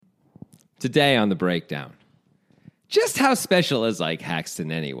Today on the breakdown, just how special is like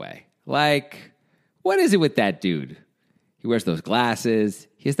Haxton anyway? Like, what is it with that dude? He wears those glasses.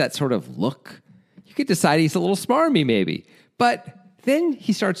 He has that sort of look. You could decide he's a little smarmy maybe. But then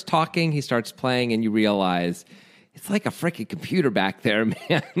he starts talking, he starts playing, and you realize it's like a freaking computer back there,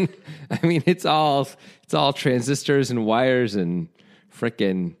 man. I mean, it's all transistors and wires and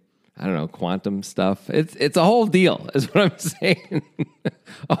freaking, I don't know, quantum stuff. It's a whole deal, is what I'm saying.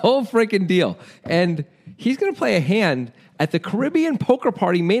 A whole freaking deal. And he's going to play a hand at the Caribbean Poker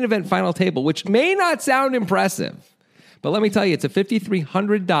Party main event final table, which may not sound impressive. But let me tell you, it's a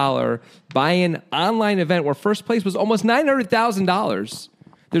 $5,300 buy-in online event where first place was almost $900,000.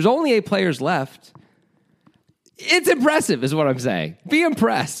 There's only 8 players left. It's impressive, is what I'm saying. Be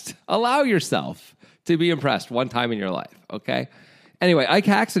impressed. Allow yourself to be impressed one time in your life, okay? Anyway, Ike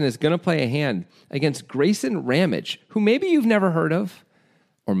Haxton is going to play a hand against Grayson Ramage, who maybe you've never heard of,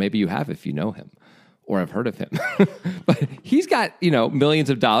 or maybe you have if you know him, or have heard of him. But he's got, millions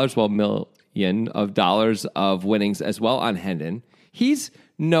of dollars, million of dollars of winnings as well on Hendon. He's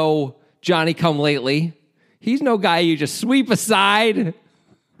no Johnny-come-lately. He's no guy you just sweep aside.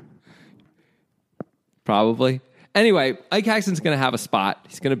 Probably. Anyway, Ike Haxton's going to have a spot.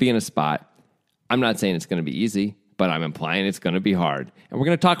 He's going to be in a spot. I'm not saying it's going to be easy, but I'm implying it's going to be hard. And we're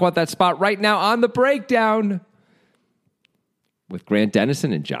going to talk about that spot right now on The Breakdown with Grant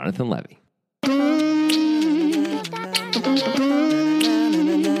Dennison and Jonathan Levy.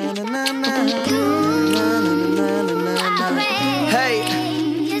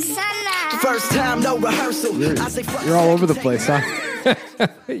 First time, no rehearsal. You're all over the place, huh?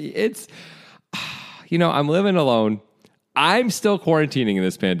 It's, I'm living alone. I'm still quarantining in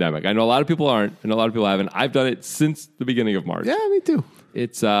this pandemic. I know a lot of people aren't, and a lot of people haven't. I've done it since the beginning of March. Yeah, me too.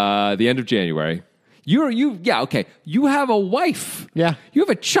 It's the end of January. Okay. You have a wife. Yeah. You have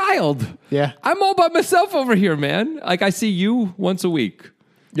a child. Yeah. I'm all by myself over here, man. Like, I see you once a week.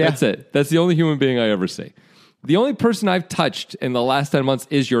 Yeah. That's it. That's the only human being I ever see. The only person I've touched in the last 10 months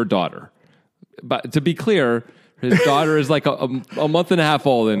is your daughter. But to be clear, his daughter is like a month and a half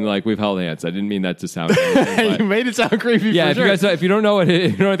old, and like we've held hands. I didn't mean that to sound anything, You made it sound creepy. Yeah, for sure. if you don't know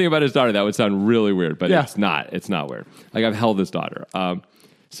anything about his daughter, that would sound really weird. But yeah. It's not weird. Like, I've held his daughter.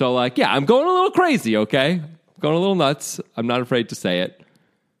 So I'm going a little crazy. Okay, going a little nuts. I'm not afraid to say it.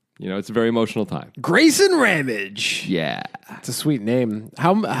 It's a very emotional time. Grayson Ramage. Yeah, it's a sweet name.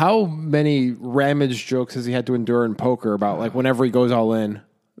 How many Ramage jokes has he had to endure in poker about like whenever he goes all in?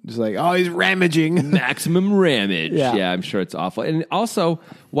 Just like, oh, he's ramaging. Maximum ramage. Yeah, I'm sure it's awful. And also,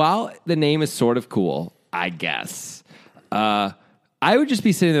 while the name is sort of cool, I guess, I would just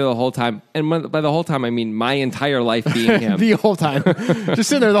be sitting there the whole time. And by the whole time, I mean my entire life being him. The whole time. Just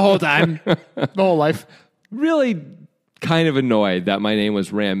sitting there the whole time. The whole life. Really kind of annoyed that my name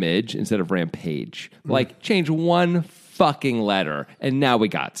was Ramage instead of Rampage. Like, change one fucking letter, and now we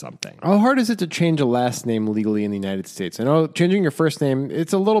got something. How hard is it to change a last name legally in the United States? I know changing your first name,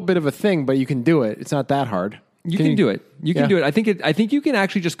 it's a little bit of a thing, but you can do it. It's not that hard. You can do it. You can do it. I think you can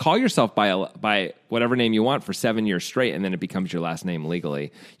actually just call yourself by whatever name you want for 7 years straight, and then it becomes your last name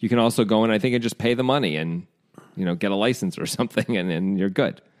legally. You can also go and and just pay the money and get a license or something, and then you're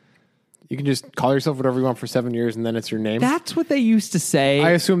good. You can just call yourself whatever you want for 7 years, and then it's your name. That's what they used to say. I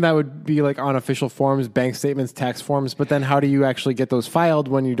assume that would be like on official forms, bank statements, tax forms. But then how do you actually get those filed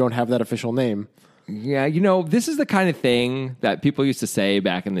when you don't have that official name? Yeah, this is the kind of thing that people used to say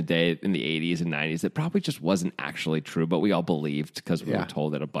back in the day, in the 80s and 90s, that probably just wasn't actually true, but we all believed because we were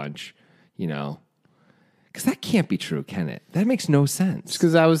told it a bunch, Because that can't be true, can it? That makes no sense.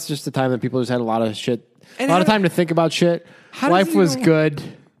 Because that was just the time that people just had a lot of shit, a lot of time to think about shit. Life was good.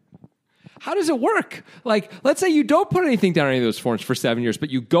 How does it work? Like, let's say you don't put anything down on any of those forms for 7 years,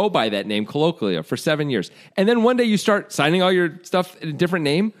 but you go by that name colloquially for 7 years. And then one day you start signing all your stuff in a different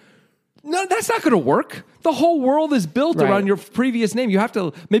name. No, that's not going to work. The whole world is built around your previous name. You have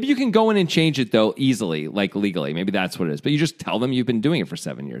to, maybe you can go in and change it though easily, like legally. Maybe that's what it is. But you just tell them you've been doing it for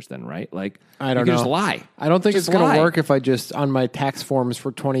 7 years then, right? Like, I don't know. Just lie. I don't think just it's going to work if I just, on my tax forms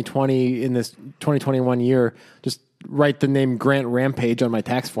for 2020 in this 2021 year, just write the name Grant Rampage on my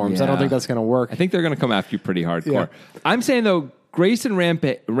tax forms. Yeah. I don't think that's going to work. I think they're going to come after you pretty hardcore. Yeah. I'm saying though, Grayson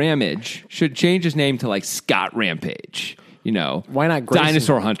Ramage should change his name to like Scott Rampage. Why not Grayson?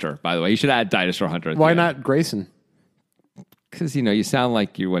 Dinosaur Hunter, by the way. You should add Dinosaur Hunter. Why not Grayson? Because, you sound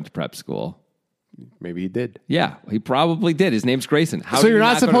like you went to prep school. Maybe he did. Yeah, he probably did. His name's Grayson. So you're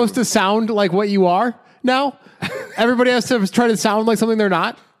not supposed to sound like what you are now? Everybody has to try to sound like something they're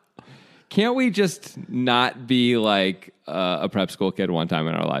not? Can't we just not be like a prep school kid one time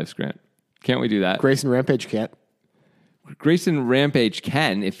in our lives, Grant? Can't we do that? Grayson Rampage can't. Grayson Rampage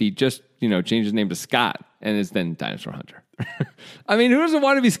can if he just, changed his name to Scott and is then Dinosaur Hunter. I mean, who doesn't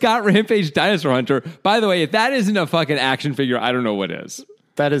want to be Scott Rampage Dinosaur Hunter? By the way, if that isn't a fucking action figure, I don't know what is.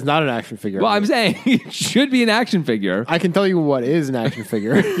 That is not an action figure. Well, I'm saying it should be an action figure. I can tell you what is an action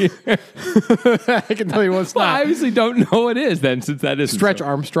figure. I can tell you what's Well, not. I obviously don't know what it is then, since that is Stretch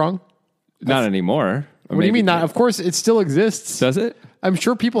Armstrong. Not anymore. Or What do you maybe- mean not? Of course, it still exists. Does it? I'm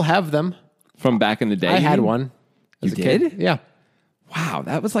sure people have them. From back in the day? I you had mean? one. You as a kid. did? Yeah. Wow,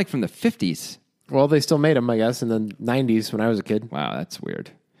 that was like from the 50s. Well, they still made them, I guess, in the 90s when I was a kid. Wow, that's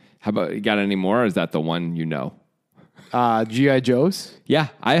weird. How about, you got any more, or is that the one you know? G.I. Joes. Yeah,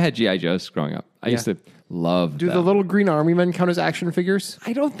 I had G.I. Joes growing up. I used to love Do them. the little green army men count as action figures?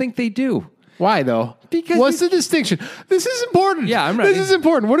 I don't think they do. Why, though? Because What's the distinction? This is important. Yeah, I'm ready. This is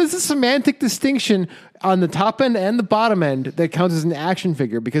important. What is the semantic distinction on the top end and the bottom end that counts as an action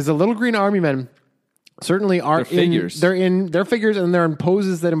figure? Because the little green army men certainly are They're figures. They're figures and they're in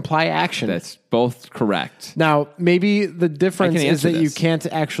poses that imply action. That's both correct. Now, maybe the difference is answer that you this. can't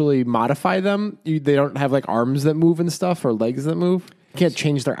actually modify them. They don't have like arms that move and stuff or legs that move. You can't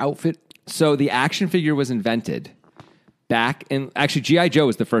change their outfit. So the action figure was invented back in, actually, G.I. Joe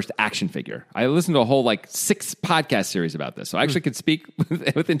was the first action figure. I listened to a whole 6 podcast series about this, so I actually could speak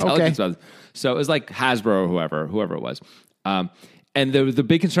with intelligence Okay. about this. So it was like Hasbro or whoever it was. And the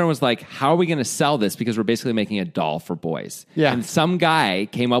big concern was how are we going to sell this? Because we're basically making a doll for boys. Yeah. And some guy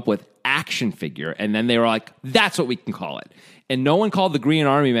came up with action figure, and then they were like, that's what we can call it. And no one called the Green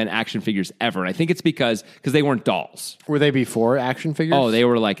Army Men action figures ever. And I think it's because they weren't dolls. Were they before action figures? Oh, they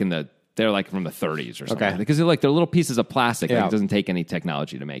were they're like from the 30s or something. Okay. Because they're little pieces of plastic. Yeah. It doesn't take any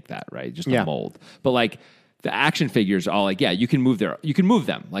technology to make that, right? Just a Yeah. mold. But the action figures are all you can move them. You can move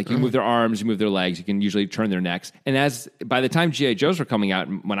their arms, you move their legs, you can usually turn their necks. And by the time G.I. Joes were coming out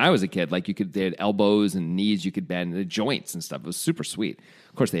when I was a kid, they had elbows and knees you could bend, the joints and stuff. It was super sweet.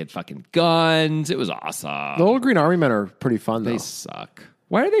 Of course, they had fucking guns. It was awesome. The little green army men are pretty fun, though. They suck.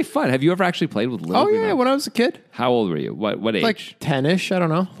 Why are they fun? Have you ever actually played with little Oh, Green yeah, Army? when I was a kid. How old were you? What age? Like 10-ish, I don't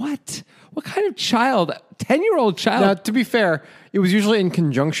know. What? What kind of child? 10-year-old child? Now, to be fair, it was usually in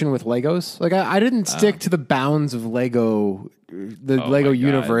conjunction with Legos. I didn't stick to the bounds of Lego, the Lego my God.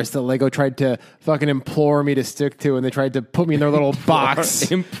 universe that Lego tried to fucking implore me to stick to, and they tried to put me in their little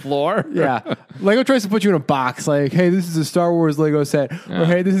box. Implore? Yeah. Lego tries to put you in a box like, hey, this is a Star Wars Lego set, or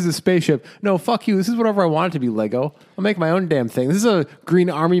hey, this is a spaceship. No, fuck you. This is whatever I want it to be, Lego. I'll make my own damn thing. This is a Green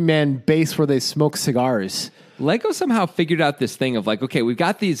Army Man base where they smoke cigars. Lego somehow figured out this thing of okay, we've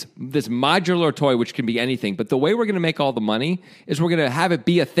got this modular toy which can be anything, but the way we're going to make all the money is we're going to have it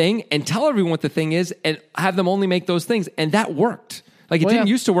be a thing and tell everyone what the thing is and have them only make those things. And that worked. It Well, didn't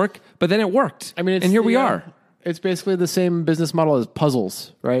yeah. used to work, but then it worked. I mean, and here we are. It's basically the same business model as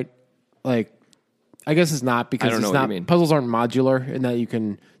puzzles, right? I guess it's not because I don't know it's what not. you mean. Puzzles aren't modular in that you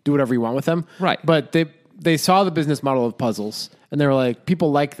can do whatever you want with them, Right. But they saw the business model of puzzles and they were like,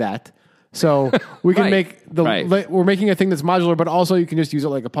 people like that, so we can Right. make Right. we're making a thing that's modular, but also you can just use it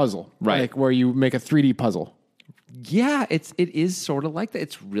like a puzzle, Right. Like where you make a 3D puzzle. Yeah, it is sort of like that.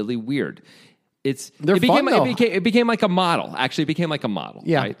 It's really weird. They're it became fun, though. it became like a model. Actually, it became like a model.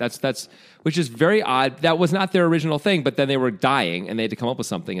 Yeah. right? That's which is very odd. That was not their original thing, but then they were dying and they had to come up with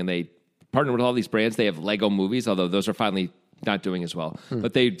something, and they partnered with all these brands. They have Lego movies, although those are finally not doing as well.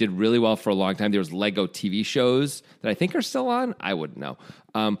 But they did really well for a long time. There was Lego TV shows that I think are still on. I wouldn't know.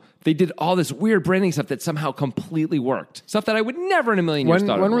 They did all this weird branding stuff that somehow completely worked. Stuff that I would never in a million years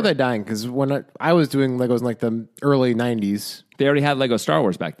thought it When would were they work. dying? Because when I was doing Legos in the early 90s. They already had Lego Star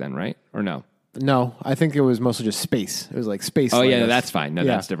Wars back then, right? Or no? No, I think it was mostly just space. It was like space. Oh, yeah, no, Legos. that's fine. No,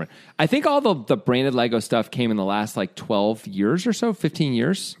 Yeah. that's different. I think all the branded Lego stuff came in the last 12 years or so, 15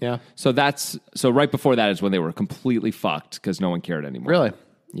 years. Yeah. So right before that is when they were completely fucked because no one cared anymore. Really?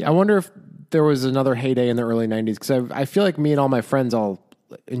 Yeah. I wonder if there was another heyday in the early 90s because I feel like me and all my friends all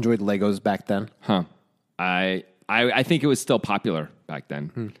enjoyed Legos back then. Huh. I think it was still popular back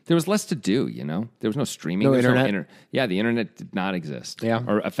then. There was less to do, There was no streaming. No There was internet? Yeah, the internet did not exist. Yeah.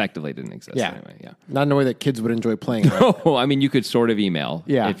 Or effectively didn't exist anyway. Yeah. Not in a way that kids would enjoy playing. Right? Oh, I mean, you could sort of email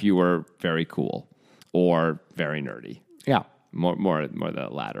Yeah. if you were very cool or very nerdy. Yeah. More the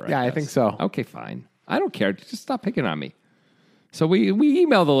latter. Yeah, I guess. think so. Okay, fine. I don't care. Just stop picking on me. So we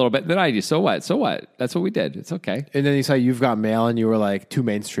emailed a little bit. Then I do. So what? That's what we did. It's okay. And then you saw You've Got Mail and you were like, too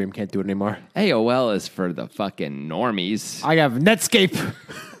mainstream, can't do it anymore. AOL is for the fucking normies. I have Netscape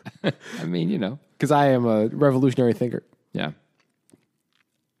I mean, because I am a revolutionary thinker. yeah.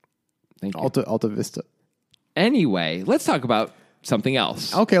 Thank you. Alta Vista. Anyway, let's talk about something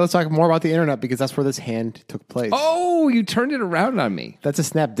else. Okay, let's talk more about the internet because that's where this hand took place. Oh, you turned it around on me. That's a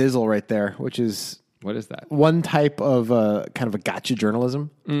Snap Dizzle right there, which is What is that? One type of kind of a gotcha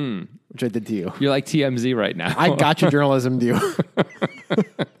journalism, which I did to you. You're like TMZ right now. I gotcha journalism to you.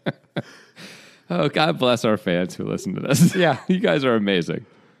 Oh, God bless our fans who listen to this. Yeah. You guys are amazing.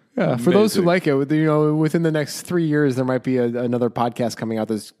 Yeah, for those who like it, within the next 3 years, there might be another podcast coming out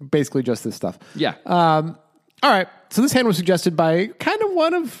that's basically just this stuff. Yeah. All right. So this hand was suggested by kind of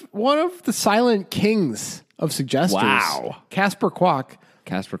one of the silent kings of suggesters. Wow. Casper Kwok.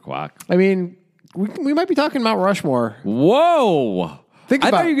 Casper Kwok. I mean, we might be talking Mount Rushmore. Whoa. I Think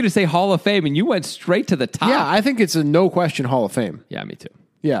about thought you were going to say Hall of Fame, and you went straight to the top. Yeah, I think it's a no question Hall of Fame. Yeah, me too.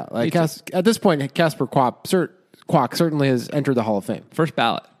 Yeah, like at this point, Casper Kwok certainly has entered the Hall of Fame. First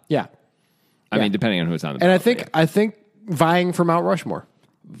ballot. Yeah, I mean, depending on who's on the and ballot. I think vying for Mount Rushmore.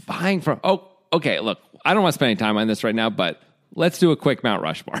 Vying for... Oh, okay, look. I don't want to spend any time on this right now, but let's do a quick Mount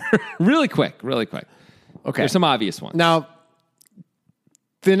Rushmore. Really quick. Okay. There's some obvious ones. Now,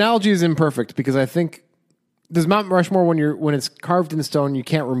 the analogy is imperfect because I think does Mount Rushmore when it's carved in stone, you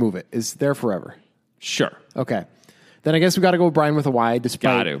can't remove it. It's there forever. Sure. Okay. Then I guess we got to go Brian with a Y,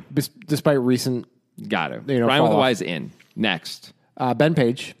 despite recent. Got to. Brian Brian with a Y is in. Next. Ben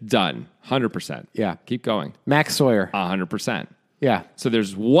Page. Done. 100%. Yeah. Keep going. Max Sawyer. 100%. Yeah. So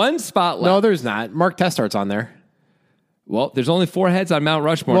there's one spot left. No, there's not. Mark Testart's on there. Well, there's only 4 heads on Mount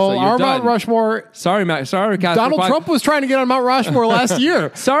Rushmore, Well, so you're our done. Mount Rushmore. Sorry, Casper Donald Kwok. Trump was trying to get on Mount Rushmore last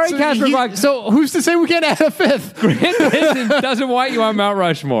year. Sorry, Casper Kwok. So who's to say we can't add a fifth? Grant Vincent doesn't want you on Mount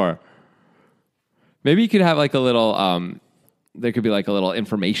Rushmore. Maybe you could have like a little, there could be like a little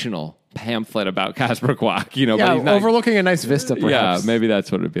informational pamphlet about Casper Kwok, Yeah, but he's not, overlooking a nice vista, perhaps. Yeah, maybe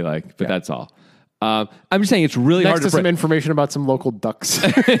that's what it'd be like, but that's all. I'm just saying it's really Next hard to to some break. information about some local ducks.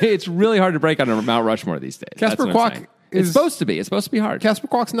 It's really hard to break on a Mount Rushmore these days. Casper That's what I'm Kwok saying. It's supposed to be. It's supposed to be hard. Casper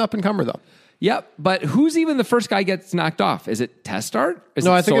Kwok's an up-and-comer, though. Yep, but who's even the first guy gets knocked off? Is it Testart?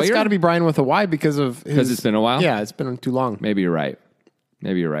 No, I think it's got to be Brian with a Y because it's been a while? Yeah, it's been too long. Maybe you're right.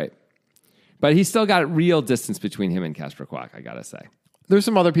 But he's still got real distance between him and Casper Kwok, I got to say. There's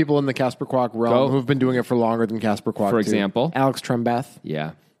some other people in the Casper Kwok realm Go. who've been doing it for longer than Casper Kwok. For example? Alex Trembath.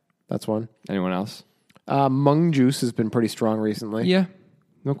 Yeah. That's one. Anyone else? Mung Juice has been pretty strong recently. Yeah,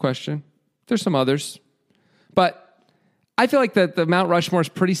 no question. There's some others. But I feel like the Mount Rushmore is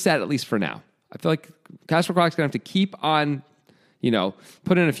pretty set, at least for now. I feel like Casper Kwok's going to have to keep on,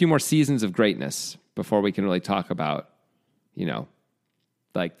 put in a few more seasons of greatness before we can really talk about,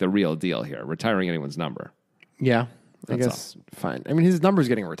 like the real deal here, retiring anyone's number. Yeah, I guess fine. I mean, his number's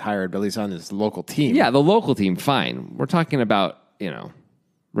getting retired, but at least on his local team. Yeah, the local team, fine. We're talking about,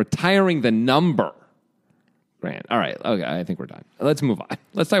 retiring the number. Grant. All right. Okay. I think we're done. Let's move on.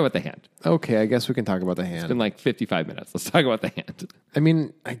 Let's talk about the hand. Okay. I guess we can talk about the hand. It's been like 55 minutes. Let's talk about the hand. I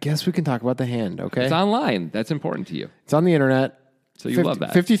mean, I guess we can talk about the hand. Okay. It's online. That's important to you. It's on the internet. So you love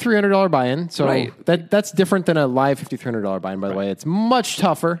that. $5,300 buy-in. So Right. that's different than a live $5,300 buy-in, by the way. It's much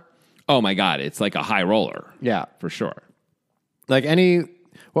tougher. Oh my God. It's like a high roller. Yeah. For sure. Like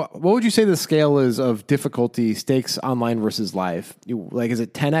what would you say the scale is of difficulty stakes online versus live? Is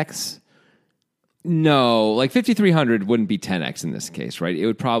it 10x? No, like 5,300 wouldn't be 10x in this case, right? It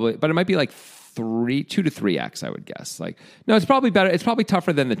would probably, but it might be like 2 to 3x, I would guess. No, it's probably better. It's probably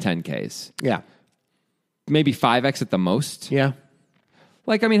tougher than the 10Ks. Yeah. Maybe 5x at the most. Yeah.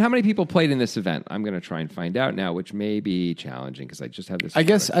 How many people played in this event? I'm going to try and find out now, which may be challenging because I just have this.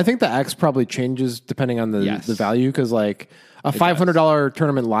 I think the X probably changes depending on the value because a $500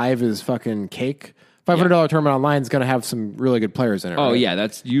 tournament live is fucking cake. $500 tournament online is going to have some really good players in it. Oh, right? yeah,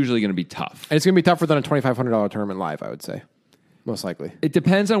 that's usually going to be tough. And it's going to be tougher than a $2,500 tournament live, I would say. Most likely. It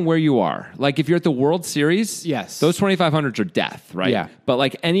depends on where you are. Like if you're at the World Series, yes, those 2,500s are death, right? Yeah. But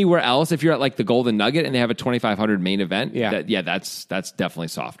like anywhere else, if you're at like the Golden Nugget and they have a 2,500 main event, yeah, that's definitely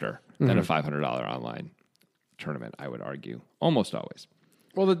softer than a $500 online tournament, I would argue. Almost always.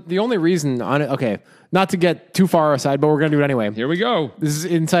 Well, the only reason on it, okay, not to get too far aside, but we're going to do it anyway. Here we go. This is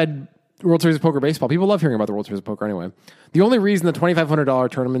inside World Series of Poker baseball. People love hearing about the World Series of Poker anyway. The only reason the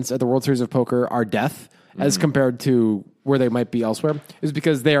 $2,500 tournaments at the World Series of Poker are death as compared to where they might be elsewhere is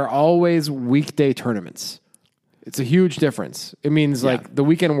because they are always weekday tournaments. It's a huge difference. It means like the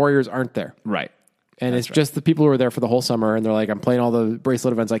weekend warriors aren't there. And Right. That's it's just the people who are there for the whole summer and they're like, I'm playing all the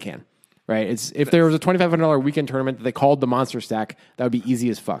bracelet events I can. Right? If there was a $2,500 weekend tournament that they called the Monster Stack, that would be easy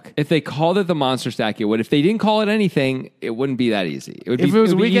as fuck. If they called it the Monster Stack, it would. If they didn't call it anything, it wouldn't be that easy. It would be, if it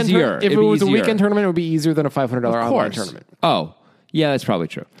was a weekend easier. if it was a weekend tournament, it would be easier than a $500 online tournament. Oh, yeah, that's probably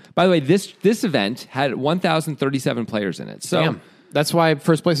true. By the way, this event had 1,037 players in it. So damn. That's why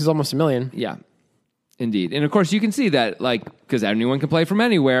first place is almost $1 million. Yeah, indeed. And of course, you can see that, because anyone can play from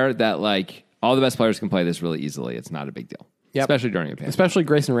anywhere, that all the best players can play this really easily. It's not a big deal, especially during a pandemic. Especially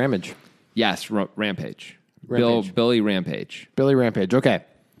Grayson Ramage. Yes, Rampage. Rampage. Billy Rampage. Billy Rampage. Okay.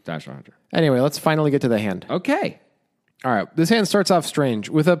 Dash Hunter. Anyway, let's finally get to the hand. Okay. All right. This hand starts off strange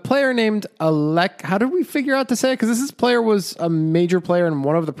with a player named Alek. How did we figure out to say it? Because this player was a major player in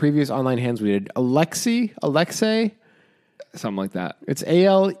one of the previous online hands we did. Alexei? Something like that. It's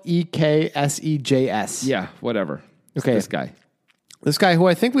Aleksejs. Yeah, whatever. Okay. This guy. This guy who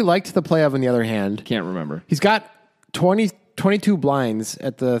I think we liked the play of in the other hand. Can't remember. He's got 22 blinds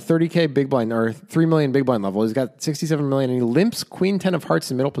at the 30K big blind or 3 million big blind level. He's got 67 million and he limps queen 10 of hearts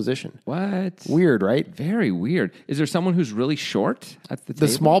in middle position. What? Weird, right? Very weird. Is there someone who's really short at the table?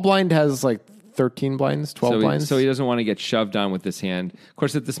 The small blind has like 13 blinds, 12 blinds. So he doesn't want to get shoved on with this hand. Of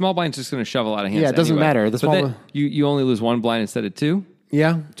course, if the small blind's just going to shove a lot of hands. Yeah, it doesn't anyway. matter. The But small then you only lose one blind instead of two.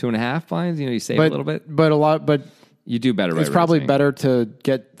 Yeah. 2.5 blinds. You save a little bit. But You do better. it's probably better to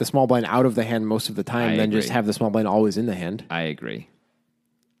get the small blind out of the hand most of the time than just have the small blind always in the hand. I agree.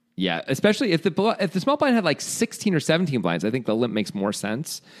 Yeah, especially if the small blind had like 16 or 17 blinds, I think the limp makes more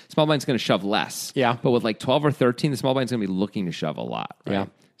sense. Small blind's going to shove less. Yeah. But with like 12 or 13, the small blind's going to be looking to shove a lot. Right? Yeah.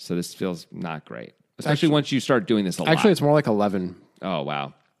 So this feels not great, especially once you start doing this a lot. Actually, it's more like 11. Oh,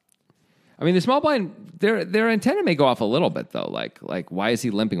 wow. I mean, the small blind, their antenna may go off a little bit, though. Like why is he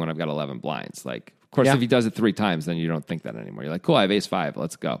limping when I've got 11 blinds? Like, of course, if he does it 3 times, then you don't think that anymore. You're like, cool, I have ace 5.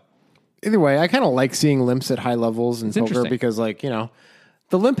 Let's go. Either way, I kind of like seeing limps at high levels in poker interesting. because, like, the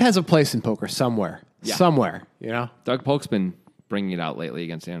limp has a place in poker somewhere. Yeah. Somewhere, Doug Polk's been bringing it out lately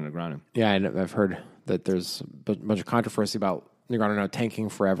against Anna Negreanu. Yeah, I've heard that there's a bunch of controversy about Negreanu now tanking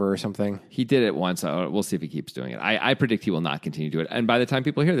forever or something. He did it once. We'll see if he keeps doing it. I predict he will not continue to do it. And by the time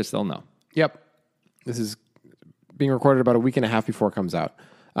people hear this, they'll know. Yep. This is being recorded about a week and a half before it comes out.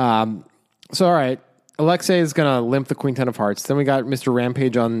 All right. Alexei is going to limp the queen 10 of hearts. Then we got Mr.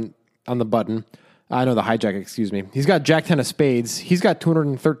 Rampage on the button. I know the hijack, excuse me. He's got Jack 10 of spades. He's got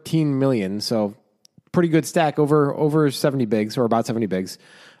 213 million, so pretty good stack over 70 bigs or about 70 bigs.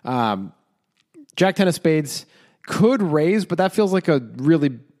 Jack 10 of spades could raise, but that feels like a really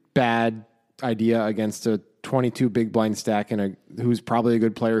bad idea against a 22 big blind stack and who's probably a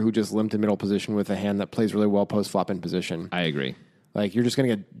good player who just limped in middle position with a hand that plays really well post flop in position. I agree. Like, you're just going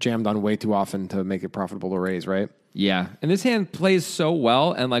to get jammed on way too often to make it profitable to raise, right? Yeah. And this hand plays so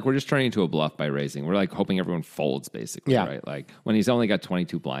well, and like we're just turning into a bluff by raising. We're like hoping everyone folds, basically, Yeah. right? Like when he's only got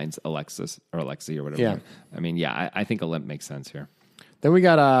 22 blinds, Alexei or whatever. Yeah. I mean, yeah, I think a limp makes sense here. Then we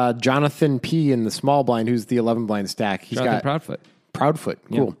got Jonathan P. in the small blind, who's the 11 blind stack. He's Jonathan got Proudfoot. Proudfoot,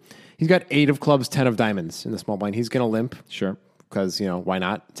 cool. Yeah. He's got 8 of clubs, 10 of diamonds in the small blind. He's going to limp. Sure. Because, why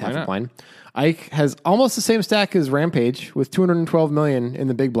not? It's half not? a blind. Ike has almost the same stack as Rampage with 212 million in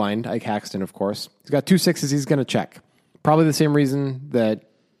the big blind. Ike Haxton, of course. He's got 2 6s he's going to check. Probably the same reason that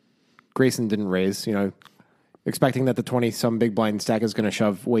Grayson didn't raise, expecting that the 20-some big blind stack is going to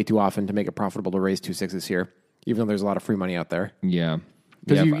shove way too often to make it profitable to raise 2 6s here, even though there's a lot of free money out there. Yeah.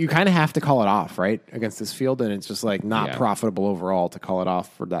 Because you kind of have to call it off, right, against this field, and it's just like not profitable overall to call it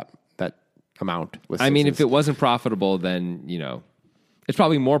off for that amount. With I mean, sixes. if it wasn't profitable, then, it's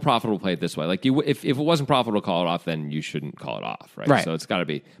probably more profitable to play it this way. Like if it wasn't profitable to call it off, then you shouldn't call it off, right? Right. So it's got to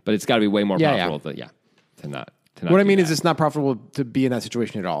be, but it's got to be way more profitable to not. What I mean is it's not profitable to be in that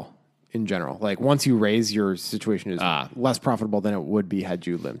situation at all in general. Like once you raise, your situation is less profitable than it would be had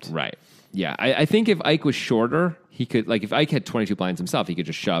you limped. Right. Yeah. I think if Ike was shorter, he could, like if Ike had 22 blinds himself, he could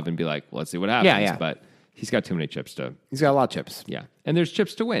just shove and be like, well, let's see what happens. Yeah. But he's got too many chips to. He's got a lot of chips. Yeah. And there's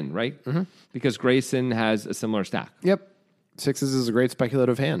chips to win, right? Mm-hmm. Because Grayson has a similar stack. Yep. 6s is a great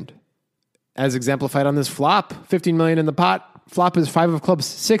speculative hand. As exemplified on this flop, 15 million in the pot. Flop is 5 of clubs,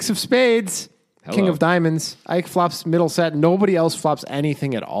 6 of spades. Hello. King of diamonds. Ike flops middle set. Nobody else flops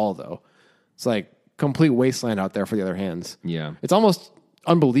anything at all, though. It's like complete wasteland out there for the other hands. Yeah. It's almost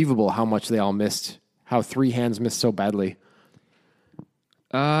unbelievable how much they all missed, how 3 hands missed so badly.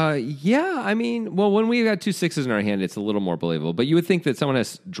 Yeah. I mean, well, when we got 2 6s in our hand, it's a little more believable. But you would think that someone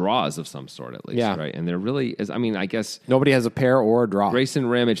has draws of some sort at least, right? And there really is. I mean, I guess Nobody has a pair or a draw. Grayson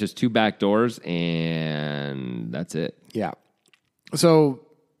Ramage has 2 back doors, and that's it. Yeah. So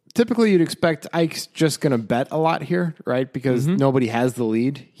typically you'd expect Ike's just going to bet a lot here, right? Because nobody has the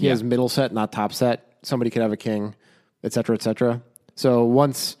lead. He has middle set, not top set. Somebody could have a king, et cetera, et cetera. So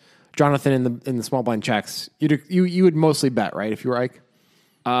once Jonathan in the small blind checks, you would mostly bet, right? If you were Ike.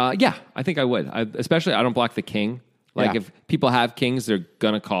 Yeah, I think I would. Especially, I don't block the king. Like, if people have kings, they're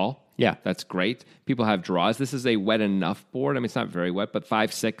going to call. Yeah. That's great. People have draws. This is a wet enough board. I mean, it's not very wet, but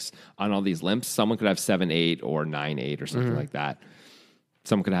 5, 6 on all these limps. Someone could have 7, 8 or 9, 8 or something like that.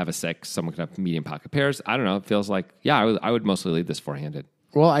 Someone could have a 6. Someone could have medium pocket pairs. I don't know. It feels like, I would mostly lead this 4-handed.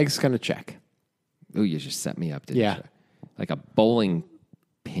 Well, Ike's going to check. Ooh, you just set me up, didn't you? Yeah. Like a bowling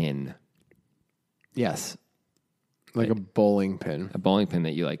pin. Yes. Like a bowling pin. A bowling pin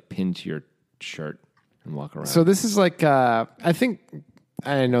that you like pin to your shirt and walk around. So this is like, I think,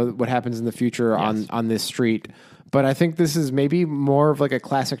 I know what happens in the future on this street, but I think this is maybe more of like a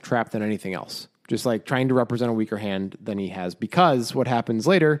classic trap than anything else. Just like trying to represent a weaker hand than he has. Because what happens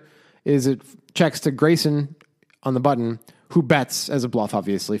later is it checks to Grayson on the button, who bets as a bluff,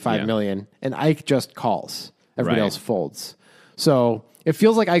 obviously, $5 million, and Ike just calls. Everybody else folds. So it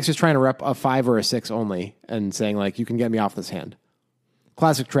feels like Ike's just trying to rep a 5 or a 6 only and saying, like, you can get me off this hand.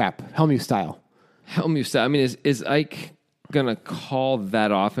 Classic trap, Helmuth style. Helmuth style. I mean, is Ike going to call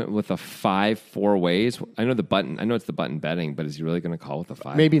that off with a 5 4 ways? I know it's the button betting, but is he really going to call with a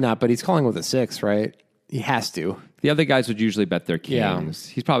 5? Maybe not, but he's calling with a 6, right? He has to. The other guys would usually bet their kings.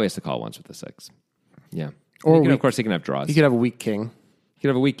 He probably has to call once with a 6. Yeah. Or of course, he can have draws. He could have a weak king. He could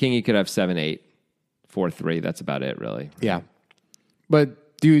have a weak king. He could have 7 8, 4 3. That's about it, really. Yeah.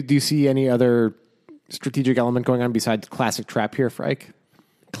 But do you see any other strategic element going on besides classic trap here for Ike?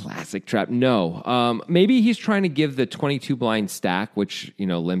 Classic trap. No. Maybe he's trying to give the 22 blind stack, which,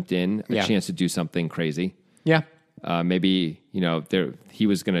 limped in, a chance to do something crazy. Yeah. Maybe, he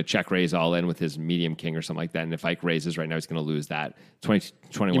was going to check raise all in with his medium king or something like that. And if Ike raises right now, he's going to lose that.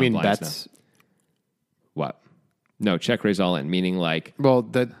 21 You mean blinds bets? now. What? No, check raise all in, meaning like... Well,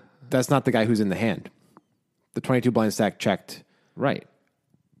 that's not the guy who's in the hand. The 22 blind stack checked. Right.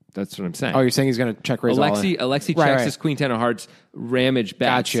 That's what I'm saying. Oh, you're saying he's going to check raise all in? Alexi checks his queen 10 of hearts, ramage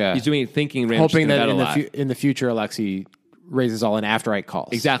bets. Gotcha. He's thinking ramage. Hoping that in the future, Alexi raises all in after Ike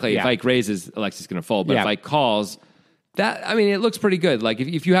calls. Exactly. Yeah. If Ike raises, Alexi's going to fold. But if Ike calls... it looks pretty good. Like,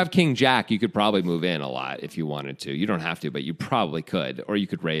 if you have King Jack, you could probably move in a lot if you wanted to. You don't have to, but you probably could. Or you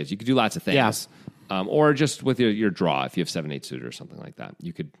could raise. You could do lots of things. Yeah. Or just with your draw, if you have 7 8 suited or something like that,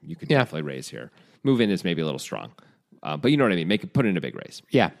 you could definitely raise here. Move in is maybe a little strong, but you know what I mean. Put in a big raise.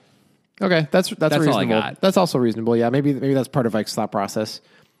 Yeah. Okay, that's reasonable. All I got. That's also reasonable. Yeah, maybe that's part of Ike's thought process.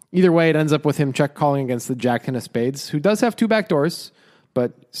 Either way, it ends up with him check calling against the Jack 10 of spades, who does have 2 back doors,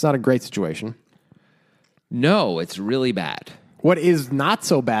 but it's not a great situation. No, it's really bad. What is not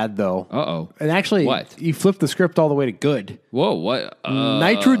so bad, though... Uh-oh. And actually, what? You flipped the script all the way to good. Whoa, what?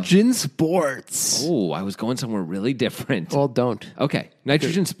 Nitrogen Sports. Oh, I was going somewhere really different. Well, don't. Okay,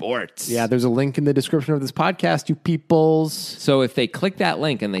 Nitrogen Sports. Yeah, there's a link in the description of this podcast, you peoples. So if they click that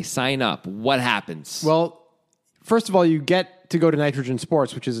link and they sign up, what happens? Well, first of all, you get to go to Nitrogen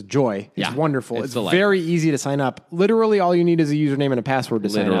Sports, which is a joy. It's wonderful. It's very easy to sign up. Literally, all you need is a username and a password to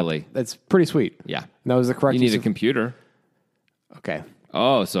sign up. That's pretty sweet. Yeah. And that was the correct You need a computer. Okay.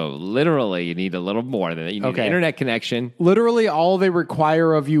 Oh, so literally you need a little more than that. You need an internet connection. Literally all they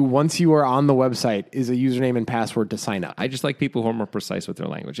require of you once you are on the website is a username and password to sign up. I just like people who are more precise with their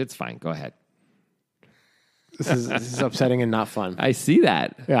language. It's fine. Go ahead. This is upsetting and not fun. I see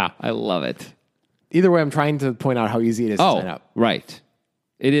that. Yeah. I love it. Either way, I'm trying to point out how easy it is to sign up. Right.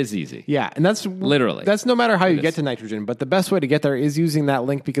 It is easy. Yeah, and that's literally. That's no matter how you get to Nitrogen, but the best way to get there is using that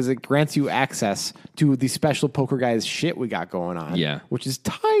link because it grants you access to the special Poker Guys shit we got going on. Yeah. Which is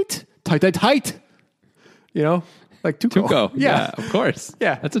tight. You know? Like Tuco. Tuco. Yeah, of course.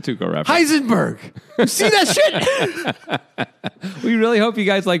 Yeah. That's a Tuco reference. Heisenberg. You see that shit? We really hope you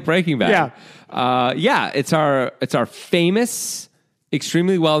guys like Breaking Bad. Yeah. It's our famous,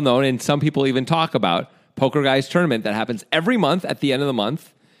 extremely well known, and some people even talk about Poker Guys tournament that happens every month at the end of the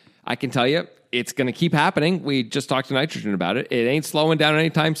month. I can tell you, it's going to keep happening. We just talked to Nitrogen about it. It ain't slowing down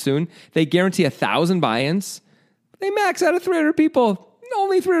anytime soon. They guarantee 1,000 buy-ins. They max out at 300 people.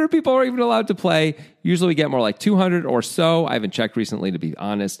 Only 300 people are even allowed to play. Usually we get more like 200 or so. I haven't checked recently, to be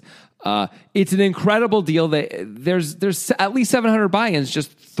honest. It's an incredible deal. There's at least 700 buy-ins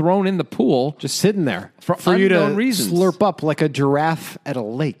just thrown in the pool. Just sitting there for you to reasons. Slurp up like a giraffe at a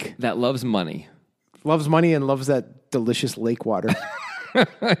lake. That loves money. Loves money and loves that delicious lake water.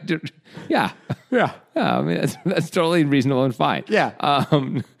 Yeah. I mean, that's totally reasonable and fine. Yeah.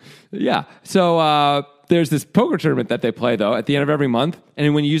 Yeah. So there's this poker tournament that they play, though, at the end of every month.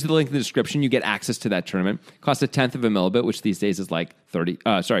 And when you use the link in the description, you get access to that tournament. It costs 1/10 of a millibit, which these days is like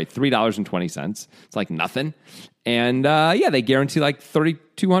 $3.20. It's like nothing. And they guarantee like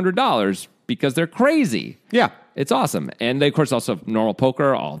 $3,200 because they're crazy. Yeah. It's awesome. And they, of course, also have normal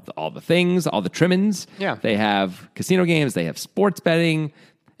poker, all the things, all the trimmings. Yeah. They have casino games. They have sports betting.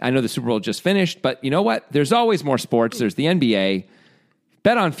 I know the Super Bowl just finished, but you know what? There's always more sports. There's the NBA.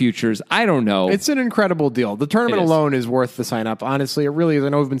 Bet on futures. I don't know. It's an incredible deal. The tournament It is. alone is worth the sign up. Honestly, it really is. I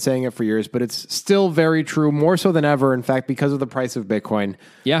know we've been saying it for years, but it's still very true, more so than ever. In fact, because of the price of Bitcoin.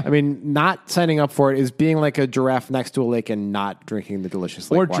 Yeah. I mean, not signing up for it is being like a giraffe next to a lake and not drinking the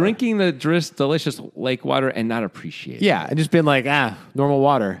delicious lake or water. drinking the delicious lake water and not appreciating. Yeah, and just being like, normal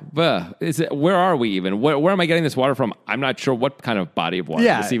water. Where are we even? Where am I getting this water from? I'm not sure what kind of body of water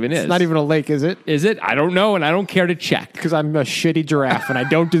this even is. It's not even a lake, is it? Is it? I don't know, and I don't care to check. Because I'm a shitty giraffe and I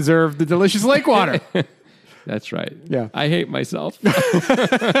don't deserve the delicious lake water. That's right. Yeah. I hate myself.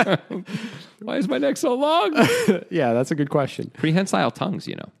 Why is my neck so long? Yeah, that's a good question. Prehensile tongues,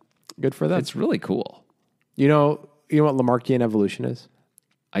 Good for them. It's really cool. You know what Lamarckian evolution is?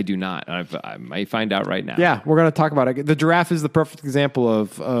 I do not. I might find out right now. Yeah, we're going to talk about it. The giraffe is the perfect example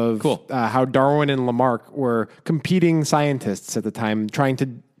of Cool. How Darwin and Lamarck were competing scientists at the time,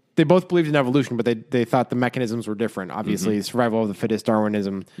 they both believed in evolution, but they thought the mechanisms were different. Obviously, survival of the fittest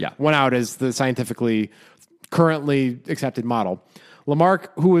Darwinism went out as the scientifically currently accepted model.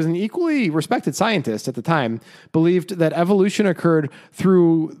 Lamarck, who was an equally respected scientist at the time, believed that evolution occurred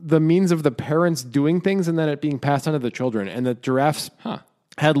through the means of the parents doing things and then it being passed on to the children, and that giraffes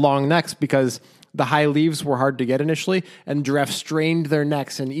had long necks because the high leaves were hard to get initially, and giraffes strained their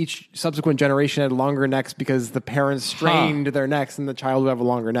necks, and each subsequent generation had longer necks because the parents strained their necks, and the child would have a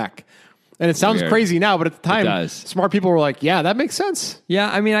longer neck. And it sounds crazy now, but at the time, smart people were like, yeah, that makes sense. Yeah,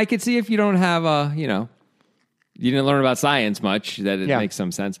 I mean, I could see if you don't have you didn't learn about science much, that it makes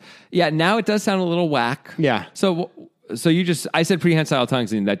some sense. Yeah, now it does sound a little whack. Yeah. So I said prehensile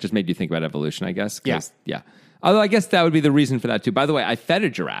tongues, and that just made you think about evolution, I guess. Yeah. Although I guess that would be the reason for that too. By the way, I fed a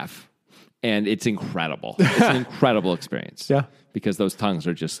giraffe, and it's incredible. It's an incredible experience. Yeah. Because those tongues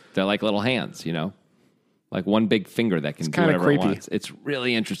they're like little hands, like one big finger that can do whatever creepy. it wants. It's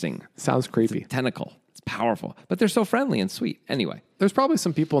really interesting. Sounds creepy. It's a tentacle. It's powerful, but they're so friendly and sweet. Anyway, there's probably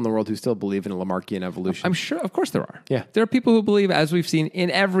some people in the world who still believe in Lamarckian evolution. I'm sure, of course, there are. Yeah. There are people who believe, as we've seen,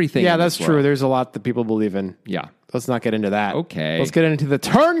 in everything. Yeah, in that's this true. world. There's a lot that people believe in. Yeah. Let's not get into that. Okay. Let's get into the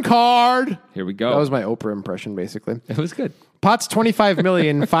turn card. Here we go. That was my Oprah impression, basically. It was good. Pots 25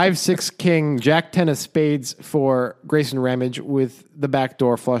 million, 5-6 king, Jack 10 of spades for Grayson Ramage with the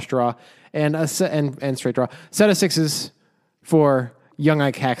backdoor flush draw and straight draw. Set of sixes for Young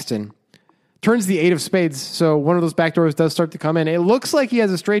Ike Haxton. Turns the 8 of spades, so one of those backdoors does start to come in. It looks like he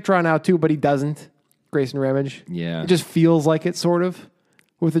has a straight draw now too, but he doesn't. Grayson Ramage. Yeah. It just feels like it, sort of,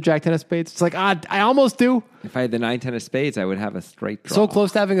 with the Jack 10 of spades. It's like, I almost do. If I had the 9-10 of spades, I would have a straight draw. So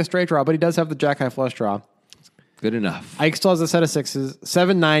close to having a straight draw, but he does have the Jack high flush draw. Good enough. Ike still has a set of sixes.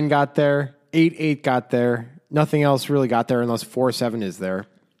 7-9 got there. 8-8 got there. Nothing else really got there unless 4-7 is there.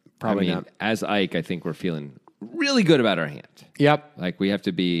 Probably not. As Ike, I think we're feeling really good about our hand. Yep. Like, we have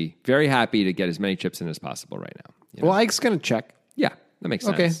to be very happy to get as many chips in as possible right now. Well, Ike's going to check. Yeah, that makes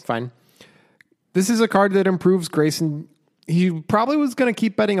sense. Okay, fine. This is a card that improves Grayson. He probably was going to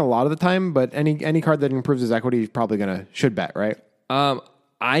keep betting a lot of the time, but any card that improves his equity, he's probably should bet, right?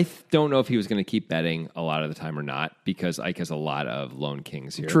 I don't know if he was going to keep betting a lot of the time or not, because Ike has a lot of lone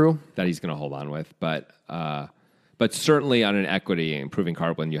kings here. True. That he's going to hold on with. But certainly on an equity improving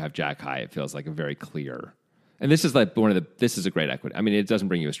card, when you have Jack high, it feels like a very clear. And this is like this is a great equity. I mean, it doesn't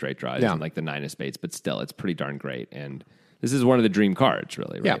bring you a straight draw. It isn't like the 9 of spades, but still, it's pretty darn great. And this is one of the dream cards,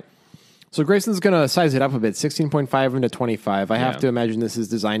 really, right? Yeah. So Grayson's going to size it up a bit, 16.5 into 25. I have to imagine this is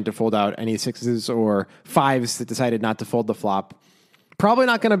designed to fold out any sixes or fives that decided not to fold the flop. Probably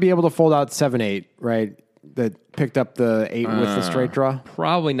not going to be able to fold out 7-8, right? That picked up the 8 with the straight draw.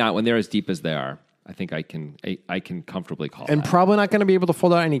 Probably not when they're as deep as they are. I think I can comfortably call and that. Probably not going to be able to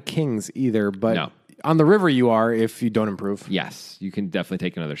fold out any kings either, but on the river you are if you don't improve. Yes, you can definitely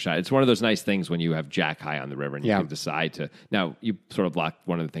take another shot. It's one of those nice things when you have Jack high on the river and you can decide to. Now, you sort of block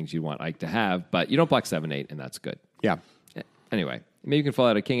one of the things you want Ike to have, but you don't block 7-8, and that's good. Yeah. Anyway, maybe you can fold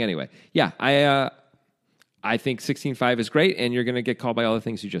out a king anyway. Yeah, I think 16-5 is great, and you're going to get called by all the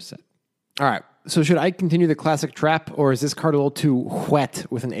things you just said. All right. So should I continue the classic trap, or is this card a little too wet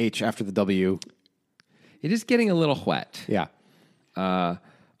with an H after the W? It is getting a little wet. Yeah.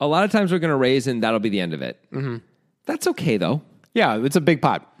 A lot of times we're going to raise, and that'll be the end of it. Mm-hmm. That's okay, though. Yeah, it's a big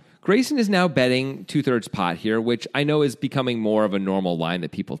pot. Grayson is now betting 2/3 pot here, which I know is becoming more of a normal line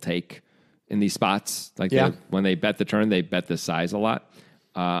that people take in these spots. Like when they bet the turn, they bet the size a lot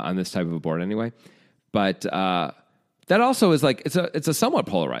on this type of a board anyway. But that also is like, it's a somewhat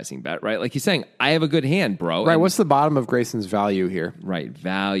polarizing bet, right? Like he's saying, I have a good hand, bro. Right, and, what's the bottom of Grayson's value here? Right,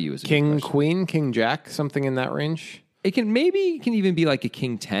 value is a King, good question. queen, king, jack, something in that range? It can even be like a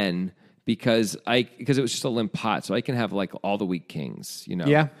king 10 because it was just a limp pot, so I can have like all the weak kings, you know.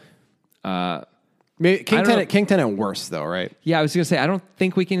 Yeah. King I don't 10, know. King 10 at worst, though, right? Yeah, I was going to say, I don't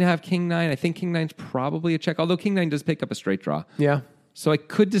think we can have King 9. I think King 9's probably a check, although King 9 does pick up a straight draw. Yeah. So I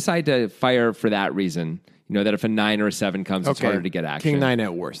could decide to fire for that reason. You know, that if a 9 or a 7 comes, it's harder to get action. King 9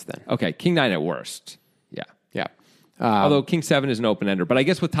 at worst, then. Okay, King 9 at worst. Yeah. Yeah. Although King 7 is an open-ender. But I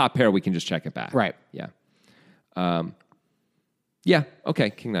guess with top pair, we can just check it back. Right. Yeah. Yeah,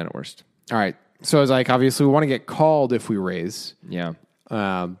 okay, King 9 at worst. All right. So it's like, obviously, we want to get called if we raise. Yeah.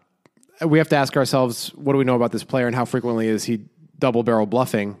 We have to ask ourselves, what do we know about this player and how frequently is he double barrel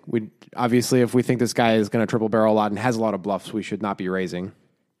bluffing? We obviously, if we think this guy is going to triple barrel a lot and has a lot of bluffs, we should not be raising,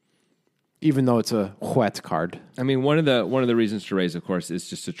 even though it's a wet card. I mean, one of the reasons to raise, of course, is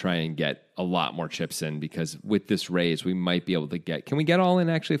just to try and get a lot more chips in, because with this raise, we might be able to get. Can we get all in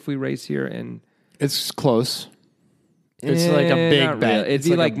actually if we raise here? And it's close. It's like a big not bet. really. It'd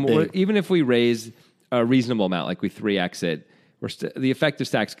be like more, even if we raise a reasonable amount, like we 3x it. The effective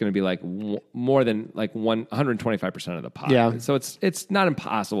stack is going to be like more than like 125% of the pot. Yeah. So it's not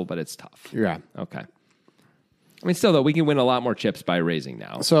impossible, but it's tough. Yeah. Okay. I mean, still though, we can win a lot more chips by raising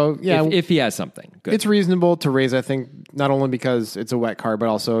now. So yeah, if he has something, good. It's reasonable to raise. I think not only because it's a wet card, but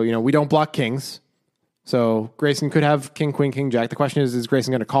also we don't block kings. So Grayson could have king, queen, king, jack. The question is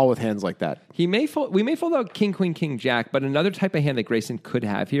Grayson going to call with hands like that? We may fold out king, queen, king, jack. But another type of hand that Grayson could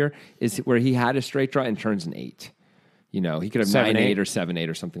have here is where he had a straight draw and turns an 8. He could have 9-8 or 7-8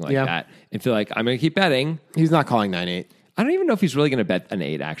 or something like that, and feel like I'm going to keep betting. He's not calling 9-8. I don't even know if he's really going to bet an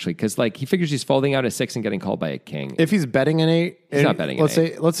 8 actually, because he figures he's folding out a 6 and getting called by a king. If he's betting an 8, he's not betting an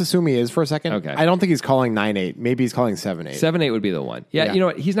 8. Let's assume he is for a second. Okay. I don't think he's calling 9-8. Maybe he's calling 7-8. 7-8 would be the one. Yeah, Yeah. you know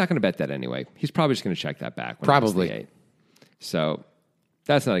what? He's not going to bet that anyway. He's probably just going to check that back. When Probably. It gets the 8. So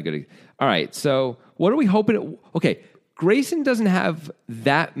that's not a good. All right. So what are we hoping? Okay. Grayson doesn't have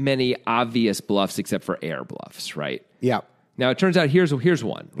that many obvious bluffs except for air bluffs, right? Yeah. Now it turns out here's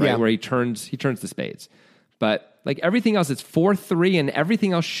one, right? Yeah. Where he turns the spades. But like everything else, it's 4-3, and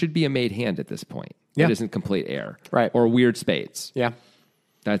everything else should be a made hand at this point. Yeah. It isn't complete air. Right. Or weird spades. Yeah.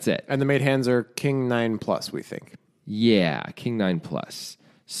 That's it. And the made hands are king 9 plus, we think. Yeah, king 9 plus.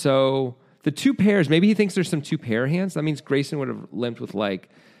 So the two pairs, maybe he thinks there's some two pair hands. That means Grayson would have limped with like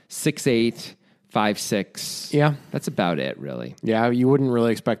 6-8, 5-6. Yeah. That's about it, really. Yeah, you wouldn't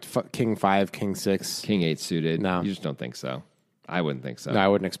really expect king 5, king 6. King 8 suited. No. You just don't think so. I wouldn't think so. No, I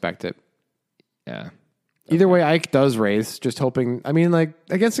wouldn't expect it. Yeah. Either way, Ike does raise, just hoping. I mean, like,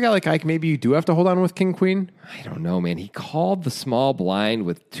 against a guy like Ike, maybe you do have to hold on with king, queen. I don't know, man. He called the small blind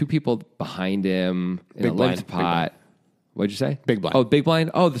with two people behind him in Big a blind, limped big blind. pot. What'd you say? Big blind. Oh, big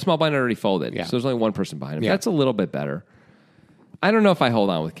blind? Oh, the small blind already folded. Yeah. So there's only one person behind him. Yeah. That's a little bit better. I don't know if I hold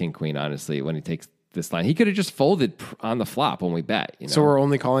on with king, queen, honestly, when he takes this line. He could have just folded on the flop when we bet. So we're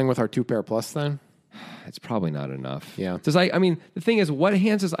only calling with our 2 pair plus then? It's probably not enough. Yeah. Does I mean, the thing is, what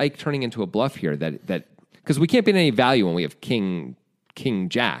hands is Ike turning into a bluff here? That because we can't be in any value when we have king,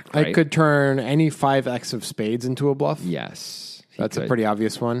 jack. Right? I could turn any 5x of spades into a bluff. Yes, That's could. a pretty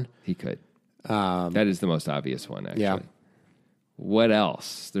obvious one. He could. That is the most obvious one, actually. Yeah. What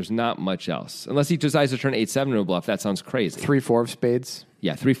else? There's not much else. Unless he decides to turn 8-7 into a bluff. That sounds crazy. 3-4 of spades.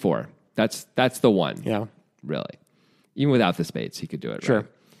 Yeah, 3-4. That's the one. Yeah. Really. Even without the spades, he could do it. Sure.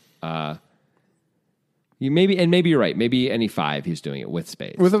 Right? Maybe you're right. Maybe any 5 he's doing it with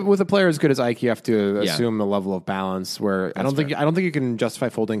spades. With a player as good as Ike, you have to Yeah. assume the level of balance. Where I don't think you can justify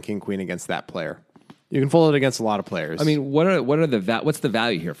folding king queen against that player. You can fold it against a lot of players. I mean, what's the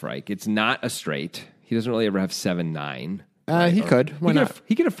value here for Ike? It's not a straight. He doesn't really ever have 7-9. he could. Why not?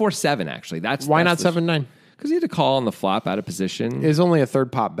 He could have 4-7 actually. Why not 7-9? Because he had to call on the flop out of position. It's only a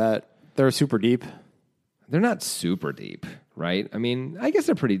third pot bet. They're super deep. They're not super deep, right? I mean, I guess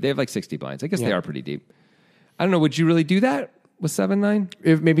they're pretty. They have like 60 blinds. I guess they are pretty deep. I don't know. Would you really do that with 7-9?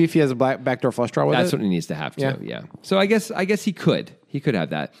 If he has a backdoor flush draw with That's it. what he needs to have to. Yeah. So I guess he could. He could have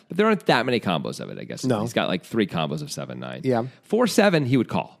that, but there aren't that many combos of it. I guess No. He's got like 3 combos of 7-9. Yeah. 4-7 he would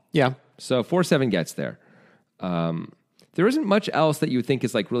call. Yeah. So 4-7 gets there. There isn't much else that you would think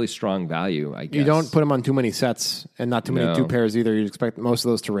is like really strong value. I guess You don't put him on too many sets and not too many No. 2 pairs either. You'd expect most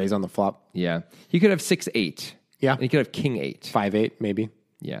of those to raise on the flop. Yeah, he could have 6-8. Yeah. and he could have king 8. 5-8 maybe.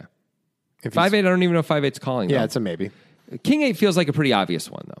 Yeah, If 5-8. I don't even know if 5-8's calling. Yeah, though. it's a maybe. King 8 feels like a pretty obvious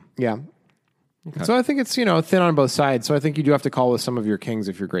one though. Yeah. So I think it's thin on both sides. So I think you do have to call with some of your kings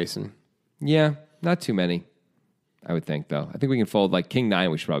if you're Grayson. Yeah, not too many. I would think though. I think we can fold like king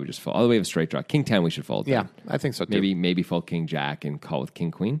 9. We should probably just fold. Although we have a straight draw. King 10 we should fold. Yeah, then. I think so too. Maybe fold king jack and call with king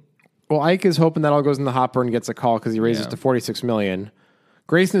queen. Well, Ike is hoping that all goes in the hopper and gets a call because he raises Yeah. to 46 million.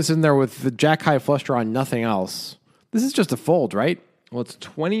 Grayson is in there with the jack high flush draw and nothing else. This is just a fold, right? Well, it's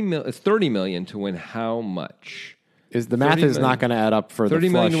 30 million to win how much? The math 30 is not million. going to add up for 30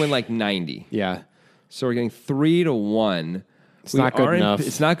 the million flush. to win like 90. Yeah. So we're getting 3-1. It's not good enough.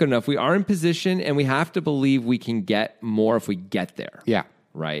 It's not good enough. We are in position, and we have to believe we can get more if we get there. Yeah.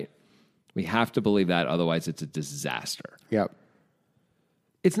 Right? We have to believe that. Otherwise, it's a disaster. Yep.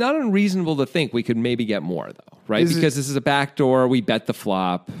 It's not unreasonable to think we could maybe get more, though, right? Because this is a backdoor. We bet the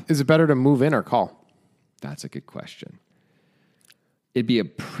flop. Is it better to move in or call? That's a good question. It'd be a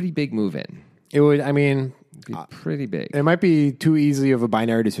pretty big move in. It would, I mean... It'd be pretty big. It might be too easy of a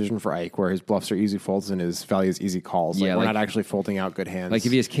binary decision for Ike, where his bluffs are easy folds and his value is easy calls. Like, we're not actually folding out good hands. Like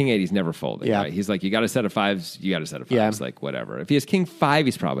if he has king 8, he's never folding. Yeah. Right? He's like, you got a set of 5s, you got a set of 5s, Yeah. like whatever. If he has king 5,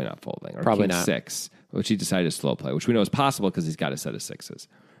 he's probably not folding. Or Probably king not. 6, which he decided to slow play, which we know is possible because he's got a set of 6s.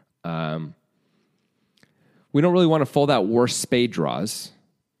 We don't really want to fold out worse spade draws.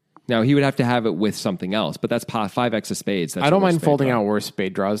 Now, he would have to have it with something else, but that's 5x of spades. That's I don't a worse mind spade folding draw. out worse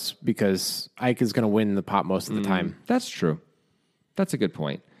spade draws because Ike is going to win the pot most of the time. That's true. That's a good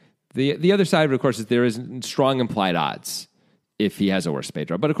point. The other side of it, of course, is there is strong implied odds if he has a worse spade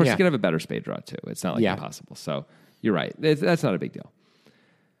draw. But, of course, Yeah. he could have a better spade draw, too. It's not like Yeah. impossible. So you're right. That's not a big deal.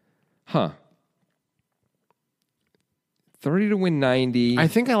 Huh. 30 to win 90. I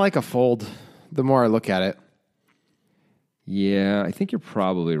think I like a fold the more I look at it. Yeah, I think you're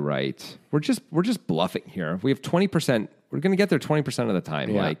probably right. We're just bluffing here. We have 20%. We're going to get there 20% of the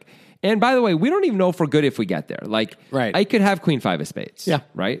time. Yeah. And by the way, we don't even know if we're good if we get there. Right. I could have queen 5 of spades. Yeah.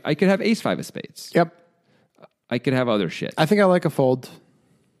 Right? I could have ace 5 of spades. Yep. I could have other shit. I think I like a fold.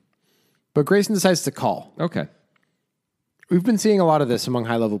 But Grayson decides to call. Okay. We've been seeing a lot of this among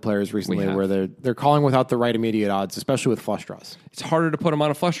high-level players recently have. where they're calling without the right immediate odds, especially with flush draws. It's harder to put them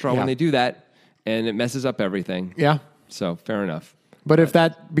on a flush draw Yeah. when they do that, and it messes up everything. Yeah. So, fair enough. But if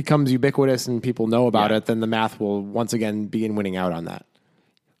that becomes ubiquitous and people know about Yeah. it, then the math will once again begin winning out on that.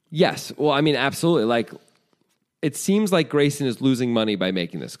 Yes. Well, I mean, absolutely. Like, it seems like Grayson is losing money by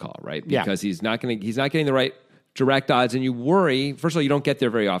making this call, right? Yeah. Because he's not getting the right direct odds, and you worry. First of all, you don't get there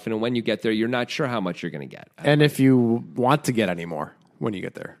very often, and when you get there, you're not sure how much you're going to get. And if you want to get any more when you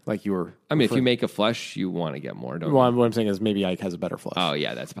get there, like you were... I mean, if you make a flush, you want to get more, don't Well, you? what I'm saying is maybe Ike has a better flush. Oh,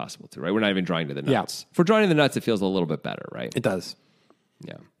 yeah, that's possible too, right? We're not even drawing to the Yeah. nuts. If we're drawing to the nuts, it feels a little bit better, right? It does.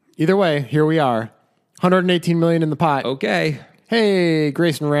 Yeah. Either way, here we are. 118 million in the pot. Okay. Hey,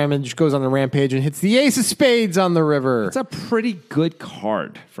 Grayson Ramage goes on the rampage and hits the ace of spades on the river. It's a pretty good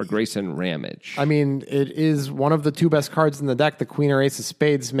card for Grayson Ramage. I mean, it is one of the two best cards in the deck, the queen or ace of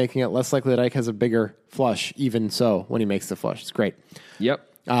spades, making it less likely that Ike has a bigger flush, even so, when he makes the flush. It's great. Yep.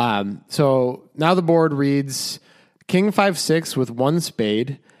 So now the board reads king 5-6 with one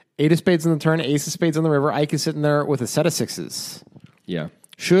spade, 8 of spades on the turn, ace of spades on the river. Ike is sitting there with a set of 6s. Yeah.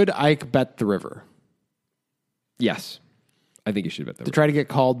 Should Ike bet the river Yes. I think you should bet the to try to get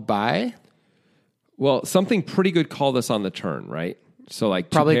called by? Well, something pretty good called us on the turn, right? So like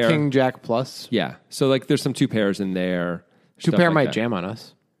two Probably pair, king jack plus. Yeah. So like there's some 2 pairs in there. Two stuff pair like might that. jam on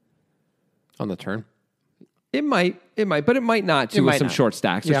us on the turn. It might, but it might not too It with might some not. short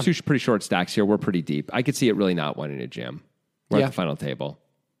stacks. There's Yeah. 2 pretty short stacks here. We're pretty deep. I could see it really not wanting to jam. We're Yeah. at the final table.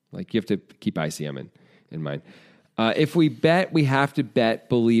 Like you have to keep ICM in mind. If we bet, we have to bet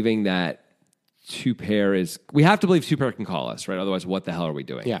believing that 2 pair is. We have to believe 2 pair can call us, right? Otherwise, what the hell are we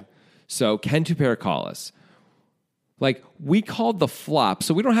doing? Yeah. So can 2 pair call us? Like we called the flop,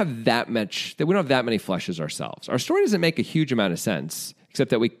 so we don't have that much. That we don't have that many flushes ourselves. Our story doesn't make a huge amount of sense,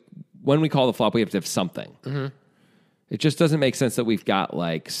 except that when we call the flop, we have to have something. Mm-hmm. It just doesn't make sense that we've got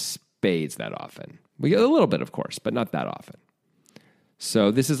like spades that often. We get a little bit, of course, but not that often.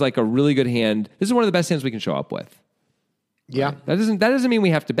 So this is like a really good hand. This is one of the best hands we can show up with. Yeah. That doesn't mean we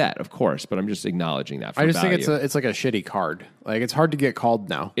have to bet, of course, but I'm just acknowledging that. For I just value. think it's like a shitty card. Like it's hard to get called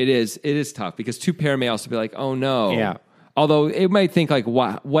now. It is tough because 2 pair may also be like, oh no. Yeah. Although it might think like,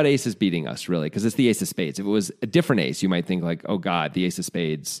 what ace is beating us really? Because it's the ace of spades. If it was a different ace, you might think like, oh God, the ace of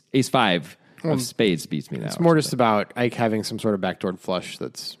spades, ace 5 of spades beats me now. It's more just about Ike having some sort of backdoor flush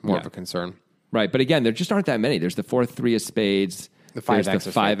that's more of a concern. Right. But again, there just aren't that many. There's the 4-3 of spades. The 5X There's the of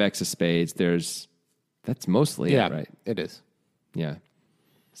spades. 5X of spades. That's mostly Yeah, it, right? it is. Yeah.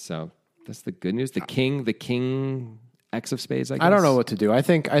 So that's the good news. The king X of spades, I guess. I don't know what to do. I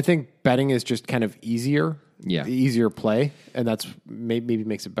think betting is just kind of easier. Yeah. The easier play, and that's maybe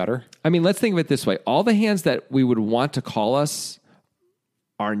makes it better. I mean, let's think of it this way. All the hands that we would want to call us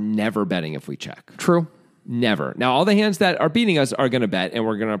are never betting if we check. True. Never. Now, all the hands that are beating us are going to bet, and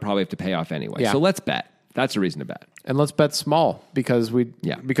we're going to probably have to pay off anyway. Yeah. So let's bet. That's a reason to bet. And let's bet small because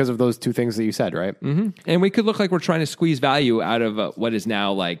because of those two things that you said, right? Mm-hmm. And we could look like we're trying to squeeze value out of what is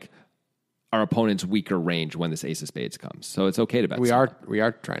now like our opponent's weaker range when this ace of spades comes. So it's okay to bet. We small.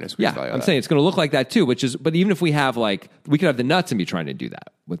 are trying to squeeze Yeah, value. out I'm of saying that. it's going to look like that too. But even if we have we could have the nuts and be trying to do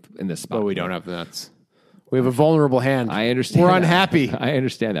that in this spot. But we don't have the nuts. We have a vulnerable hand. I understand. We're that. unhappy. I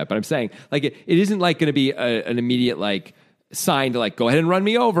understand that, but I'm saying like it isn't like going to be an immediate like sign to like go ahead and run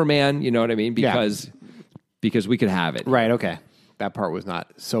me over, man. You know what I mean? Because we could have it. Right. Okay. That part was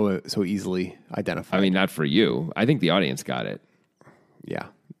not so easily identified. I mean, not for you. I think the audience got it. Yeah.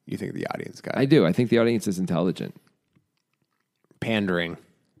 You think the audience got it? I do. I think the audience is intelligent. Pandering.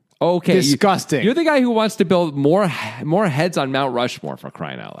 Okay, Disgusting. You're the guy who wants to build more heads on Mount Rushmore, for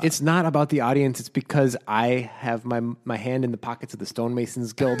crying out loud. It's not about the audience. It's because I have my hand in the pockets of the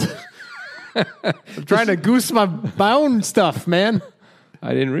Stonemasons Guild. I'm trying to goose my own stuff, man.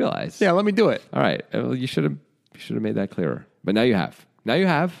 I didn't realize. Yeah, let me do it. All right. Well, you should have made that clearer. But now you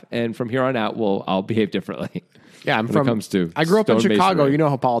have. And from here on out, I'll behave differently. Yeah, when it comes to I grew up in stone Chicago. masonry. You know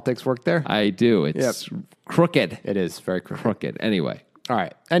how politics work there? I do. It's crooked. It is very crooked. Anyway. All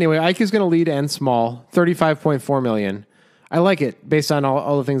right. Anyway, Ike is going to lead and small, 35.4 million. I like it based on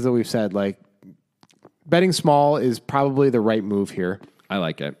all the things that we've said. Like, betting small is probably the right move here. I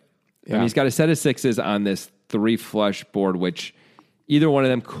like it. Yeah. And he's got a set of sixes on this 3 flush board, which either one of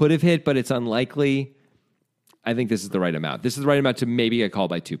them could have hit, but it's unlikely. I think this is the right amount. This is the right amount to maybe get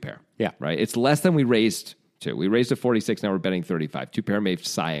called by 2 pair. Yeah. Right? It's less than we raised to. We raised to 46. Now we're betting 35. 2 pair may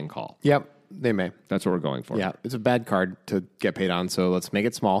sigh and call. Yep, they may. That's what we're going for. Yeah, it's a bad card to get paid on, so let's make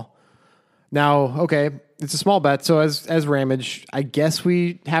it small. Now, okay, it's a small bet, so as ramage, I guess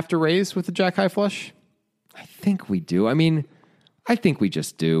we have to raise with the jack high flush. I think we do. I mean, I think we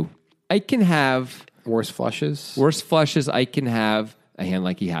just do. I can have Worse flushes. I can have a hand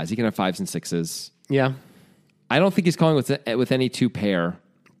like he has. He can have 5s and 6s. Yeah. I don't think he's calling with any 2 pair.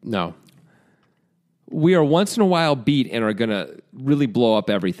 No. We are once in a while beat and are going to really blow up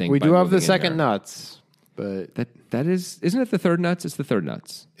everything. We by do have the moving in second there. nuts, but That is, isn't it the third nuts? It's the third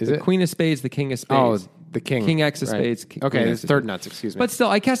nuts. Is the it? Queen of spades, the king of oh, spades. the king. King X of Right. spades. Okay, Queen it's X of third spades. nuts, excuse me. But still,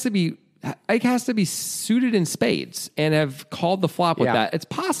 Ike has to be suited in spades and have called the flop with Yeah. that. It's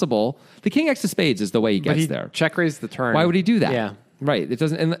possible. The king X of spades is the way he But gets there. check raised the turn. Why would he do that? Yeah. Right. It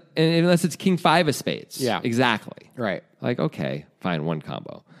doesn't, and unless it's king 5 of spades. Yeah. Exactly. Right. Like, okay, fine, one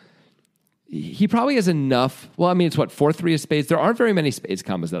combo. He probably has enough. Well, I mean, it's what, 4-3 of spades? There aren't very many spades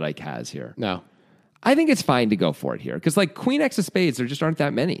combos that Ike has here. No. I think it's fine to go for it here. Because, like, queen X of spades, there just aren't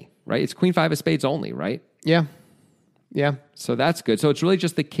that many, right? It's queen 5 of spades only, right? Yeah. Yeah. So that's good. So it's really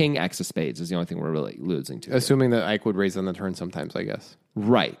just the king X of spades is the only thing we're really losing to. Assuming that Ike would raise on the turn sometimes, I guess.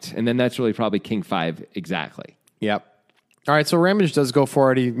 Right. And then that's really probably king 5 exactly. Yep. All right, so Ramage does go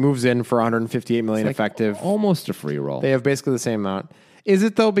for it. He moves in for 158 million Like, effective. Almost a free roll. They have basically the same amount. Is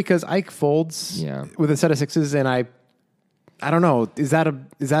it though? Because Ike folds with a set of 6s, and I don't know. Is that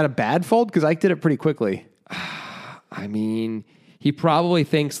a bad fold? Because Ike did it pretty quickly. I mean, he probably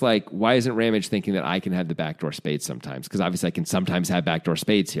thinks like, why isn't Ramage thinking that I can have the backdoor spades sometimes? Because obviously I can sometimes have backdoor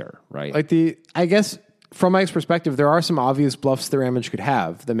spades here, right? I guess from Ike's perspective, there are some obvious bluffs that Ramage could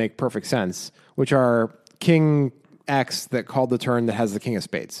have that make perfect sense, which are King X that called the turn that has the king of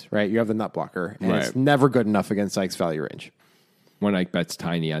spades, right? You have the nut blocker, and it's never good enough against Ike's value range. When Ike bets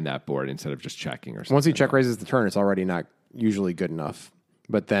tiny on that board instead of just checking or something. Once he check raises the turn, it's already not usually good enough.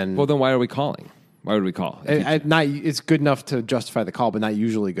 But then, Well, then why are we calling? Why would we call? it's good enough to justify the call, but not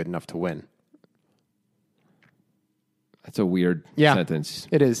usually good enough to win. That's a weird sentence.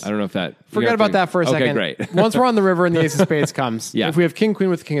 It is. I don't know if that... Forget about that for a second. Okay, great. Once we're on the river and the ace of spades comes, Yeah. if we have king, queen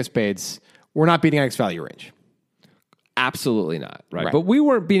with the king of spades, we're not beating Ike's value range. Absolutely not. Right. Right. But we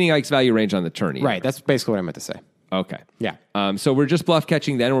weren't beating Ike's value range on the turn either. Right. That's basically what I meant to say. Okay. Yeah. So we're just bluff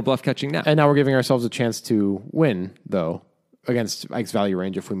catching then, we're bluff catching now. And now we're giving ourselves a chance to win, though, against Ike's value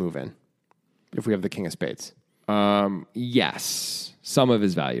range if we move in, if we have the king of spades. Yes. Some of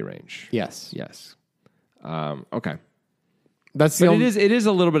his value range. Yes. Yes. Okay. That's the But only... it is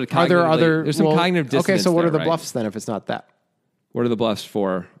a little bit of Are cognitive... there other... There's some cognitive dissonance Okay, so what there, are the right? bluffs then if it's not that? What are the bluffs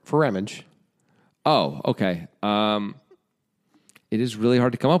for? For Ramage. Oh, okay. It is really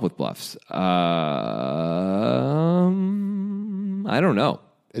hard to come up with bluffs. I don't know.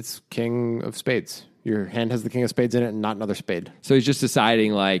 It's king of spades. Your hand has the king of spades in it and not another spade. So he's just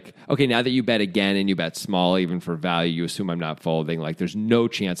deciding like, okay, now that you bet again and you bet small, even for value, you assume I'm not folding. Like there's no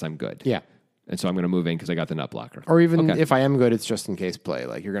chance I'm good. Yeah. And so I'm going to move in because I got the nut blocker. Or even Okay. if I am good, it's just in case play.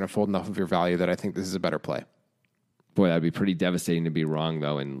 Like you're going to fold enough of your value that I think this is a better play. Boy, that'd be pretty devastating to be wrong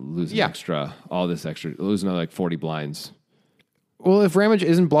though and lose lose another like 40 blinds. Well, if Ramage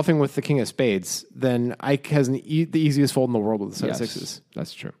isn't bluffing with the king of spades, then Ike has the easiest fold in the world with a set of sixes.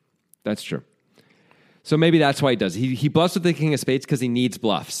 That's true. That's true. So maybe that's why he does. He bluffs with the king of spades because he needs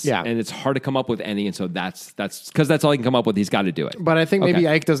bluffs. Yeah. And it's hard to come up with any. And so that's because that's all he can come up with. He's got to do it. But I think maybe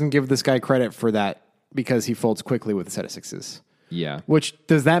Okay. Ike doesn't give this guy credit for that because he folds quickly with a set of sixes. Yeah. Which,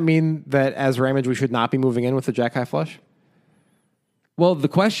 does that mean that as Ramage, we should not be moving in with the Jack High flush? Well, the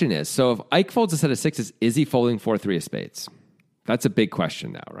question is, so if Ike folds a set of sixes, is he folding 4-3 of spades? That's a big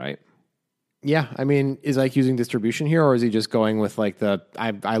question now, right? Yeah. I mean, is Ike using distribution here, or is he just going with like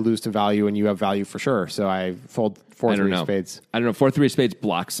I lose to value and you have value for sure, so I fold 4-3 of spades? I don't know. 4-3 of spades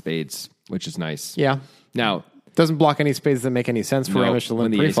blocks spades, which is nice. Yeah. Now, doesn't block any spades that make any sense for Ramage to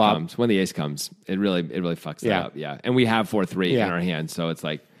limp pre-flop. When the ace comes, it really fucks that up. Yeah. And we have 4-3 in our hand, so it's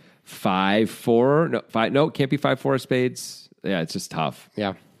like 5-4. No, it can't be 5-4 of spades. Yeah, it's just tough.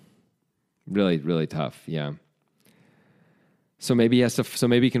 Yeah. Really, really tough. Yeah. So maybe he has to. So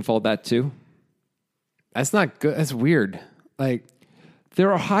maybe he can fold that too. That's not good. That's weird. Like,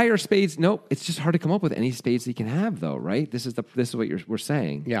 there are higher spades. Nope, it's just hard to come up with any spades he can have, though. Right? This is what we're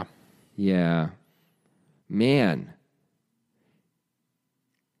saying. Yeah. Yeah. Man.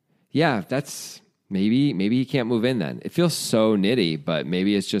 Yeah, that's maybe he can't move in then. It feels so nitty, but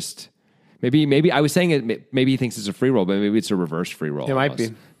maybe it's just. Maybe I was saying it. Maybe he thinks it's a free roll, but maybe it's a reverse free roll. It might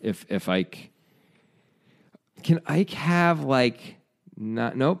be. If Ike can Ike have like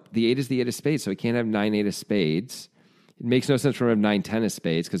not nope. The 8 is the 8 of spades, so he can't have 9-8 of spades. It makes no sense for him to have 9-10 of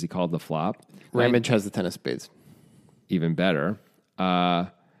spades because he called the flop. Ramage has the 10 of spades. Even better. Man,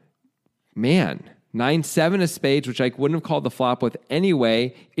 9-7 of spades, which Ike wouldn't have called the flop with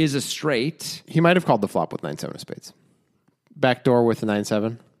anyway, is a straight. He might have called the flop with 9-7 of spades. Backdoor with the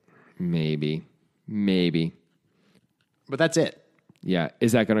 9-7. Maybe. But that's it. Yeah.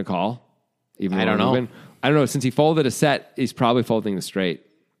 Is that going to call? I don't know. I don't know. Since he folded a set, he's probably folding the straight.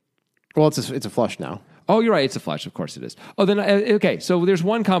 Well, it's a flush now. Oh, you're right. It's a flush. Of course it is. Oh, then, okay. So there's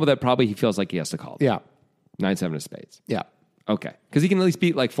one combo that probably he feels like he has to call. Yeah. 9-7 of spades. Yeah. Okay. Because he can at least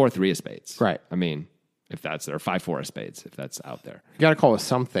beat like 4-3 of spades. Right. I mean, if that's there, 5-4 of spades, if that's out there. You got to call with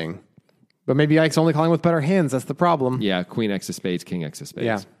something. But maybe Ike's only calling with better hands. That's the problem. Yeah. Queen X of spades, King X of spades.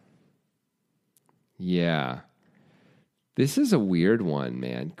 Yeah. Yeah. This is a weird one,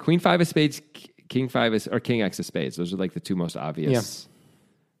 man. Queen 5 of spades, King 5 is, or King X of spades. Those are like the two most obvious.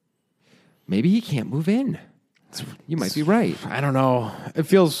 Yeah. Maybe he can't move in. You might be right. I don't know. It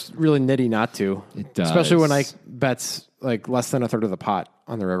feels really nitty not to. It does. Especially when Ike bets like less than a third of the pot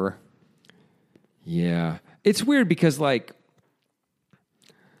on the river. Yeah. It's weird because like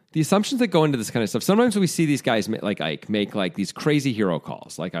the assumptions that go into this kind of stuff, sometimes we see these guys like Ike make like these crazy hero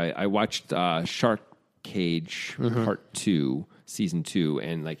calls. Like I watched Shark Cage Part 2, Season 2,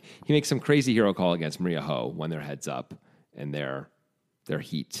 and like he makes some crazy hero call against Maria Ho when they're heads up and they're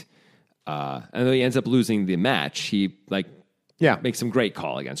heat. And then he ends up losing the match. He like makes some great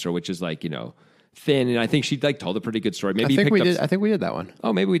call against her, which is like, thin. And I think she like told a pretty good story. Maybe I think we did that one.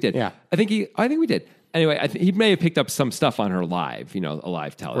 Oh, maybe we did. Yeah. I think we did. Anyway, he may have picked up some stuff on her live, a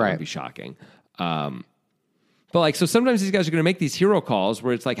live tell. It Right. would be shocking. But like, so sometimes these guys are going to make these hero calls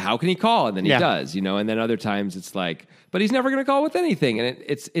where it's like, how can he call? And then he does, and then other times it's like, but he's never going to call with anything. And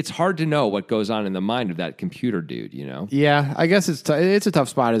it's hard to know what goes on in the mind of that computer dude, Yeah, I guess it's a tough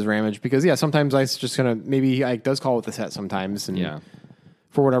spot as Ramage because, sometimes Ike's just going to, maybe Ike does call with the set sometimes. And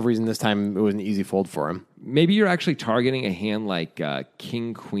for whatever reason, this time it was an easy fold for him. Maybe you're actually targeting a hand like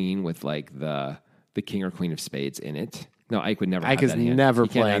King Queen with like the King or Queen of spades in it. No, Ike would never. Ike have is that hand. never He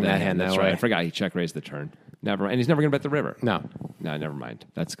can't playing have that hand That's that right. way. I forgot he check raised the turn. Never, and he's never going to bet the river. No, never mind.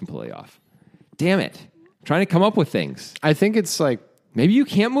 That's completely off. Damn it! I'm trying to come up with things. I think it's like maybe you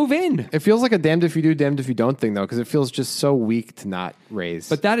can't move in. It feels like a damned if you do, damned if you don't thing though, because it feels just so weak to not raise.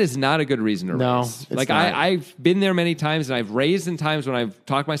 But that is not a good reason to No, raise. it's Like not. I've been there many times, and I've raised in times when I've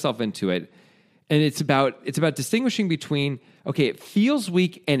talked myself into it. And it's about distinguishing between, okay, it feels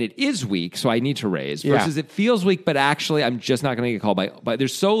weak and it is weak, so I need to raise, versus it feels weak, but actually I'm just not going to get called by.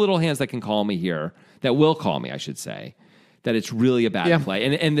 There's so little hands that can call me here, that will call me, I should say, that it's really a bad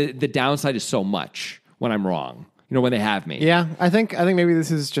play. And the downside is so much when I'm wrong, when they have me. Yeah, I think maybe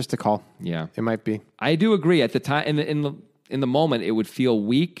this is just a call. Yeah. It might be. I do agree. At the time, in the moment, it would feel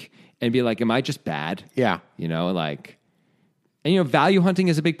weak and be like, am I just bad? Yeah. And value hunting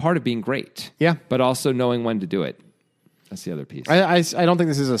is a big part of being great. Yeah. But also knowing when to do it. That's the other piece. I don't think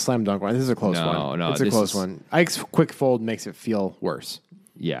this is a slam dunk one. This is a close one. No, it's a close one. Ike's quick fold makes it feel worse.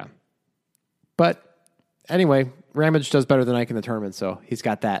 Yeah. But anyway, Ramage does better than Ike in the tournament, so he's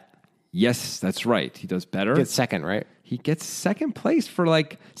got that. Yes, that's right. He does better. He gets second, right? He gets second place for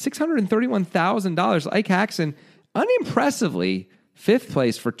like $631,000. Ike Haxton, unimpressively, fifth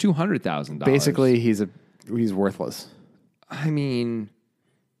place for $200,000. Basically, he's worthless. I mean,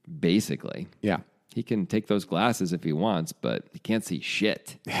 basically. Yeah. He can take those glasses if he wants, but he can't see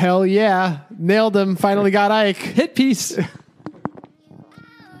shit. Hell yeah. Nailed him. Finally got Ike. Hit piece.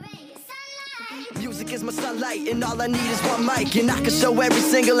 Music is is my sunlight, and all I need is one mic. And I can show every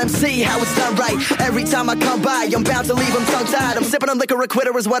single MC how it's done right. Every time I come by, I'm bound to leave them tongue-tied. I'm sipping on liquor, a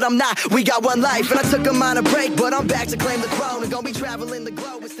quitter is what I'm not. We got one life, and I took a minor break, but I'm back to claim the throne. And gonna be traveling the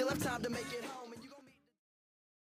globe, and still have time to make